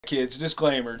Kids,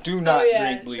 disclaimer, do not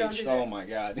drink bleach. Don't do that. Oh my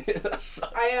god.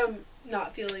 I am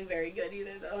not feeling very good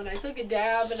either, though. And I took a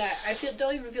dab, and I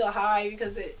don't even feel high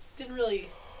because it didn't really...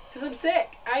 Because I'm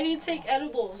sick. I need to take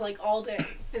edibles, like, all day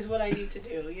is what I need to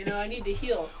do. You know, I need to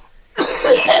heal.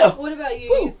 What about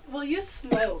you? Well, you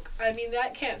smoke. I mean,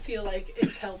 that can't feel like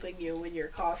it's helping you when you're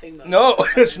coughing most No,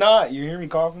 it's not. You hear me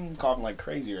coughing? I'm coughing like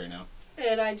crazy right now.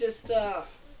 And I just...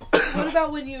 what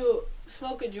about when you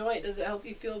smoke a joint? Does it help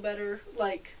you feel better?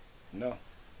 Like... No.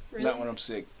 Really? Not when I'm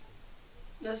sick.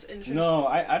 That's interesting. No,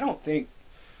 I don't think...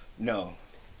 No.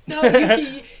 No,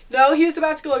 he was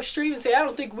about to go extreme and say, I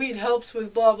don't think weed helps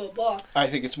with blah, blah, blah. I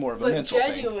think it's more of a mental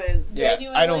thing. Yeah,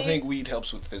 I don't think weed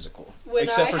helps with physical.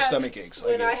 Except for stomach aches.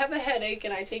 When I have a headache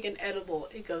and I take an edible,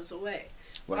 it goes away.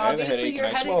 When I have a headache and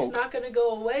I smoke... Obviously, your headache's not going to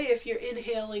go away if you're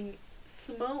inhaling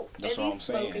smoke. That's what I'm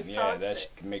saying. Yeah, that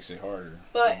makes it harder.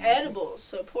 But edibles,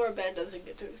 so poor Ben doesn't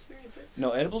get to experience it.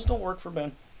 No, edibles don't work for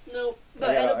Ben. No,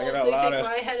 but edibles, they take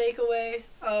my headache away.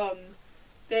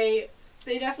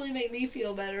 They definitely make me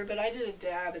feel better, but I did a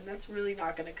dab, and that's really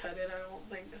not going to cut it, I don't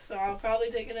think. So I'll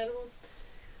probably take an edible.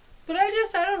 But I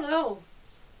don't know.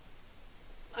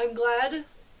 I'm glad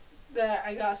that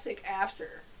I got sick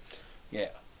after. Yeah.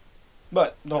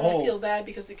 But I feel bad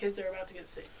because the kids are about to get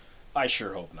sick. I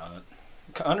sure hope not.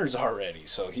 Connor's already,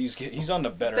 so he's on the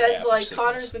better Ben's half like, of sickness.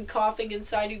 Connor's been coughing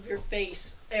inside of your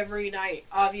face every night.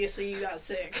 Obviously, you got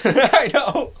sick. I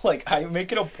know. Like, I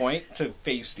make it a point to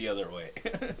face the other way.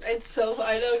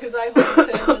 I know, because I hold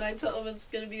him and I tell him it's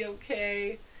going to be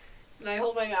okay. And I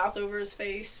hold my mouth over his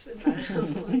face. And I'm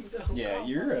like, don't cough.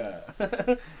 You're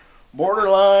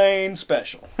borderline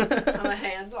special. I'm a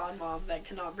hands-on mom that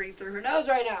cannot breathe through her nose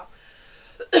right now.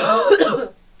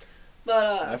 But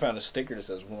I found a sticker that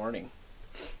says warning.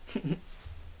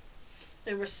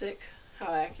 And we're sick.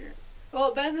 How accurate.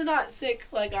 Well, Ben's not sick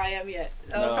like I am yet.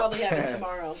 I'll probably have it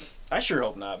tomorrow. I sure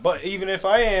hope not. But even if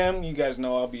I am, you guys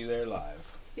know I'll be there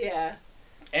live. Yeah.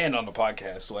 And on the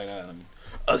podcast. Why not?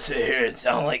 I'll sit here and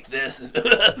sound like this.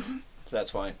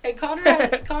 That's fine. And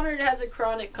Connor has a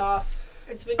chronic cough.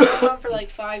 It's been going on for like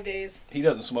 5 days. He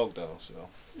doesn't smoke though, so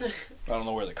I don't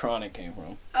know where the chronic came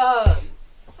from.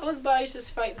 His body's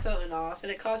just fighting something off,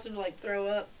 and it caused him to like throw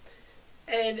up.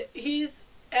 And he's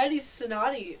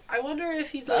snotty. I wonder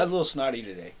if he's like... I'm a little snotty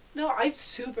today. No, I'm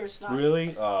super snotty.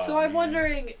 Really? Oh, so I'm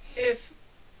wondering if...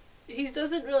 He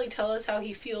doesn't really tell us how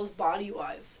he feels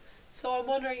body-wise. So I'm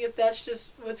wondering if that's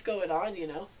just what's going on, you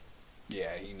know?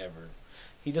 Yeah,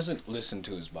 he doesn't listen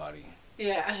to his body.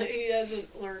 Yeah, he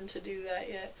hasn't learned to do that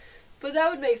yet. But that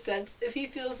would make sense if he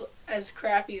feels as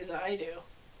crappy as I do.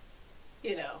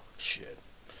 You know. Shit.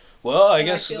 Well, I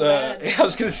guess, I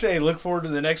was going to say, look forward to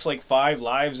the next, 5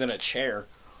 lives in a chair.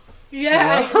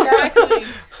 Yeah,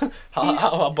 exactly.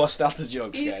 I'll bust out the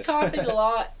jokes, guys. He's coughing a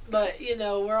lot, but,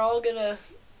 we're all gonna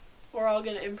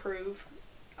improve.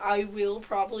 I will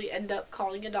probably end up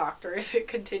calling a doctor if it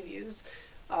continues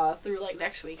through,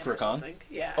 next week or something.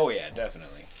 Yeah. Oh, yeah,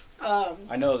 definitely.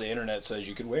 I know the internet says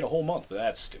you could wait a whole month, but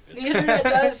that's stupid. The internet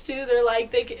does too. They're like,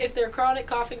 if they're chronic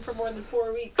coughing for more than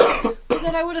 4 weeks, well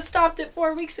then I would have stopped it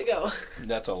 4 weeks ago.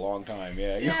 That's a long time,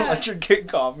 yeah. You don't let your kid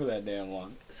cough for that damn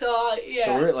long. So, yeah.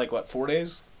 So we're at 4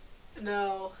 days?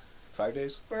 No. 5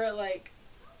 days? We're at 5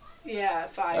 days.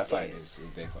 5 days.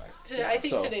 Day 5. I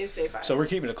think today's day 5. So we're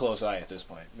keeping a close eye at this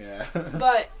point, yeah.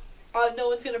 But no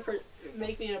one's going to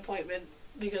make me an appointment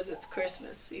because it's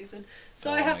Christmas season.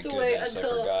 So I have to wait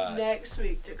until next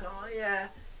week to call, yeah.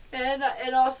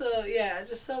 And also, yeah,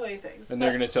 just so many things. And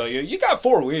they're going to tell you got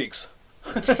 4 weeks.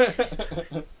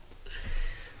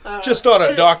 Just on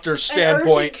a doctor's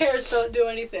standpoint. Urgent cares don't do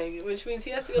anything, which means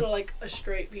he has to go to, a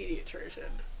straight pediatrician.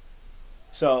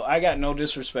 So I got no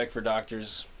disrespect for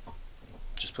doctors.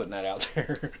 Just putting that out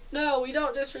there. No, we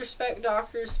don't disrespect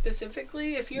doctors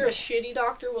specifically. If you're a shitty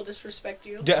doctor, we'll disrespect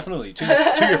you. Definitely. To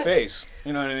your face.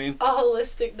 You know what I mean? A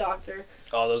holistic doctor.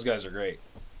 Oh, those guys are great.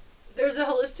 There's a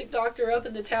holistic doctor up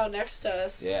in the town next to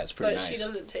us. Yeah, it's pretty nice. But she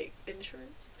doesn't take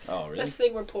insurance. Oh, really? That's the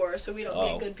thing, we're poor, so we don't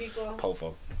get good people.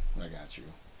 Pofo. I got you.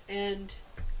 And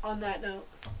on that note...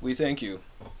 We thank you.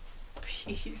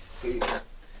 Peace.